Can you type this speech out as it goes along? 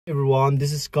Everyone,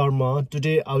 this is Karma.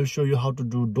 Today I will show you how to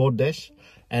do Doordash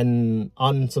and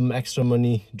earn some extra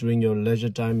money during your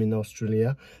leisure time in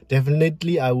Australia.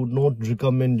 Definitely I would not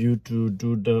recommend you to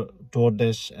do the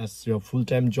Doordash as your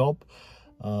full-time job,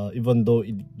 even though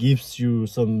it gives you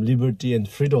some liberty and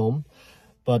freedom,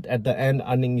 but at the end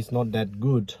earning is not that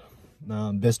good,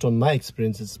 based on my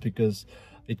experiences, because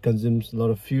it consumes a lot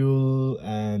of fuel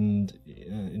and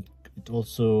it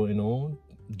also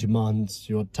demands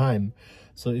your time.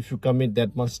 So if you commit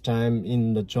that much time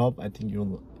in the job, I think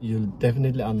you'll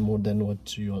definitely earn more than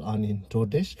what you'll earn in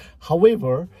Doordash.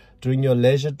 However, during your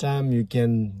leisure time you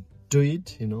can do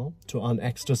it, to earn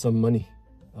extra some money.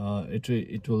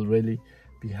 It will really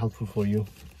be helpful for you.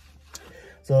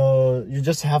 So you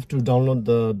just have to download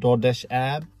the Doordash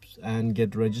app and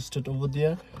get registered over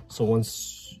there. So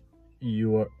once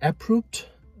you are approved,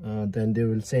 then they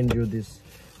will send you this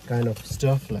kind of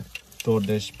stuff like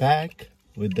Doordash bag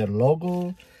with their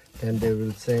logo, and they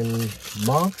will send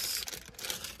marks,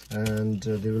 and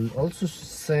they will also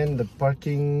send the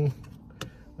parking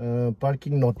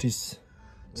notice.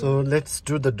 So let's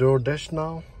do the Doordash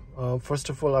now. First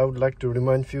of all, I would like to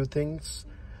remind few things.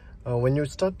 When you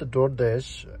start the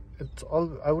Doordash,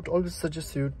 I would always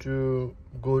suggest you to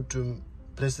go to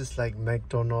places like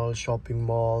McDonald's, shopping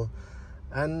mall,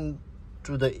 and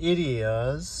to the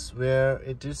areas where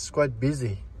it is quite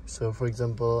busy. So for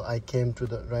example, I came to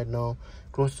right now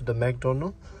close to the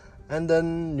McDonald's, and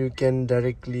then you can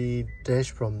directly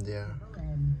dash from there.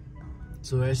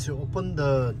 So as you open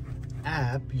the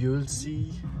app, you will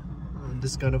see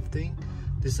this kind of thing.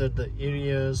 These are the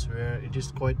areas where it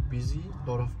is quite busy. A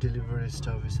lot of delivery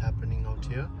stuff is happening out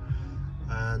here,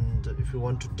 and if you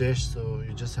want to dash, so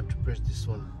you just have to press this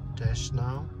one, dash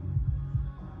now,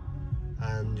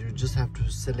 and you just have to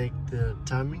select the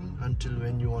timing until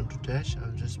when you want to dash.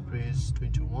 I'll just press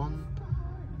 21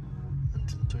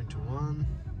 until 21.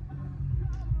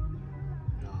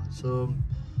 So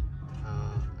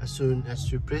as soon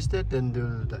as you press that, then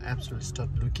the apps will start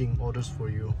looking orders for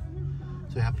you.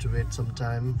 So you have to wait some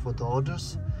time for the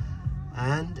orders,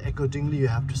 and accordingly you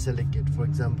have to select it. For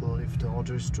example, if the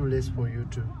order is too less for you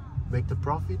to make the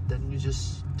profit, then you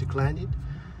just decline it.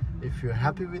 If you're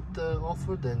happy with the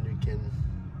offer, then you can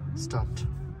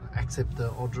accept the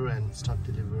order and start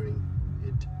delivering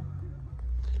it.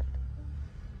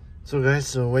 So guys,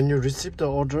 so when you receive the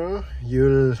order,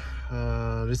 you'll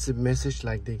receive message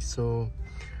like this. So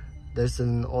there's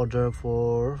an order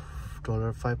for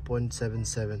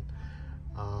 $5.77.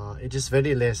 It is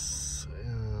very less,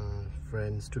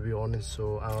 friends, to be honest.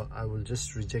 So I will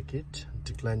just reject it,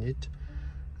 decline it,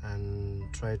 and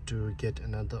try to get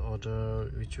another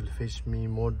order which will fetch me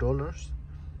more dollars.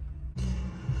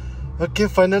 Okay,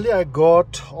 finally I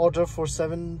got order for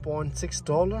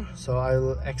 $7.6, so I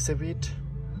will accept it.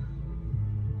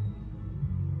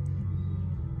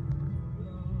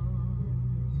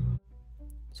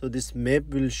 So this map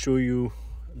will show you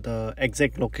the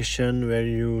exact location where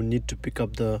you need to pick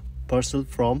up the parcel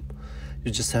from.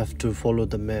 You just have to follow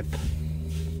the map.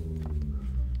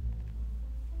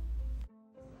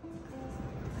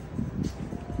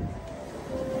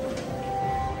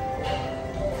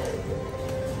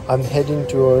 I'm heading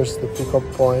towards the pickup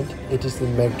point. It is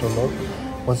in McDonald's.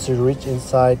 Once you reach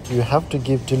inside, you have to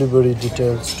give delivery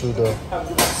details to the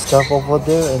staff over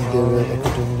there, and they will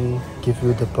accordingly give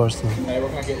you the parcel. Hey,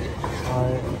 what can I get you?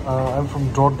 I'm from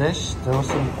Doordash. There was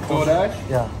some Doordash?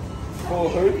 Yeah. For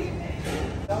who?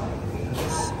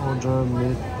 This order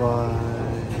made by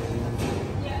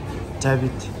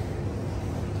David.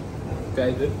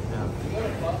 David? Yeah.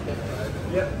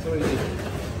 Yep, that's what he did.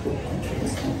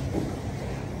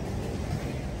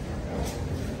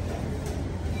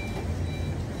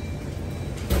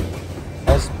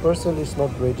 As parcel is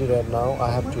not ready right now,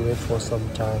 I have to wait for some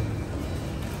time.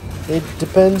 It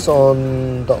depends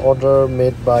on the order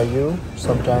made by you.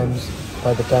 Sometimes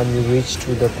by the time you reach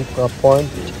to the pickup point,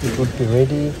 it would be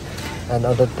ready, and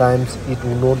other times it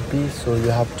will not be, so you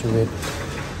have to wait.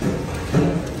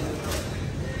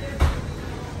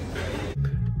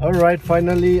 Alright,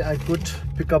 finally I could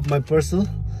pick up my parcel,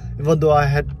 even though I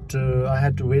had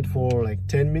to wait for like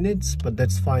 10 minutes, but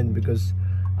that's fine because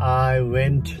I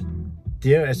went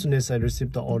there as soon as I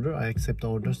received the order. I accept the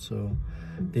order, so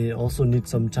they also need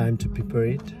some time to prepare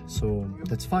it, so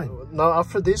that's fine. Now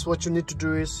after this, what you need to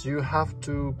do is you have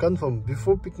to confirm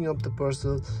before picking up the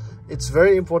parcel. It's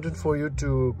very important for you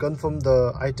to confirm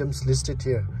the items listed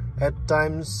here. At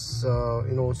times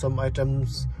some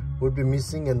items would be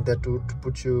missing, and that would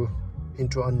put you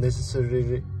into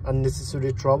unnecessary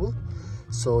trouble.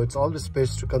 So it's always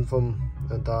best to confirm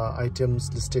the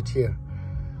items listed here.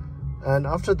 And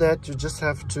after that you just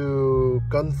have to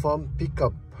confirm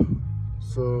pickup.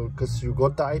 So because you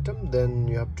got the item, then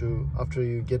you have to, after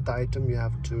you get the item, you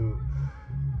have to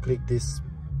click this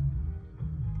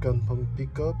confirm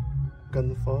pickup,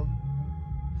 confirm,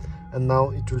 and now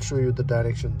it will show you the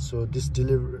direction. So this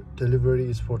delivery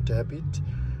is for debit,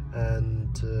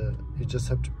 and you just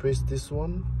have to press this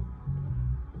one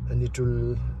and it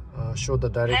will show the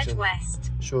direction,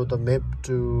 show the map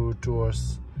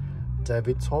towards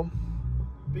David's home.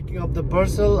 Picking up the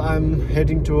parcel, I'm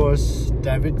heading towards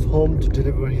David's home to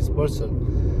deliver his parcel.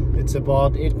 It's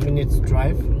about 8 minutes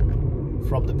drive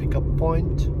from the pickup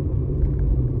point.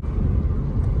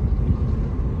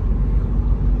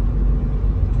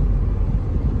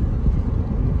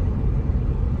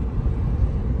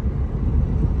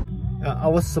 I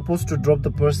was supposed to drop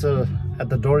the parcel at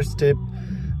the doorstep.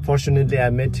 Fortunately, I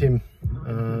met him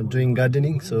doing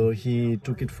gardening, so he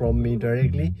took it from me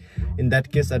directly. In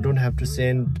that case, I don't have to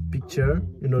send picture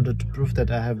in order to prove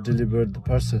that I have delivered the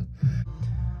parcel.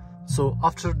 So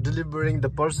after delivering the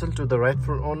parcel to the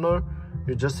rightful owner,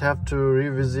 you just have to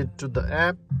revisit to the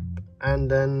app, and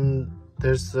then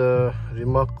there's a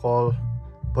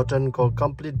button called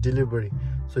complete delivery.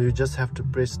 So you just have to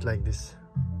press like this,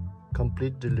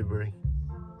 complete delivery,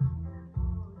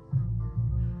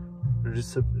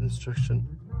 receipt instruction.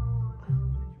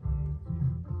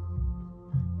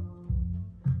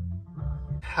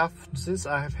 Since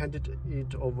I have handed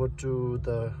it over to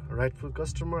the rightful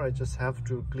customer, I just have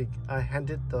to click I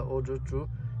handed the order to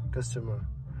customer,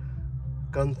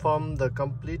 confirm the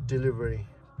complete delivery,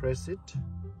 press it,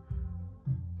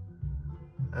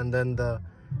 and then the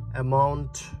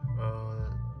amount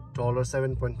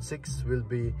 $7.6 will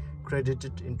be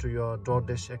credited into your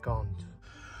Doordash account.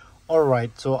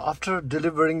 Alright, so after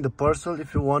delivering the parcel,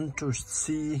 if you want to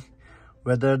see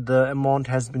whether the amount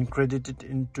has been credited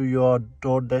into your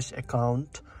Doordash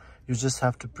account, you just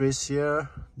have to press here,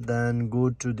 then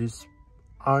go to this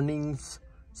earnings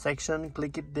section,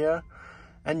 click it there,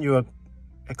 and your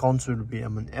amounts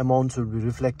will be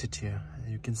reflected here.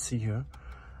 You can see here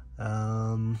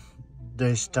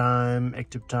dash time,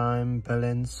 active time,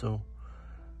 balance.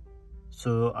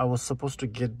 So I was supposed to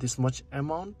get this much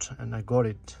amount and I got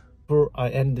it. Before I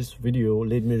end this video,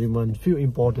 let me remind few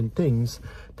important things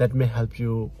that may help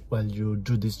you while you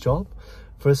do this job.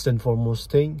 First and foremost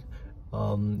thing,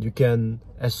 you can,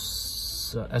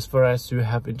 as far as you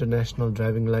have international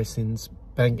driving license,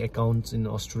 bank accounts in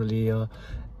Australia,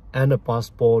 and a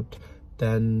passport,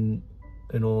 then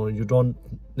you don't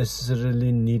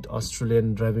necessarily need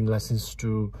Australian driving license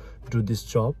to do this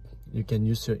job. You can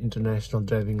use your international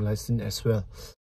driving license as well.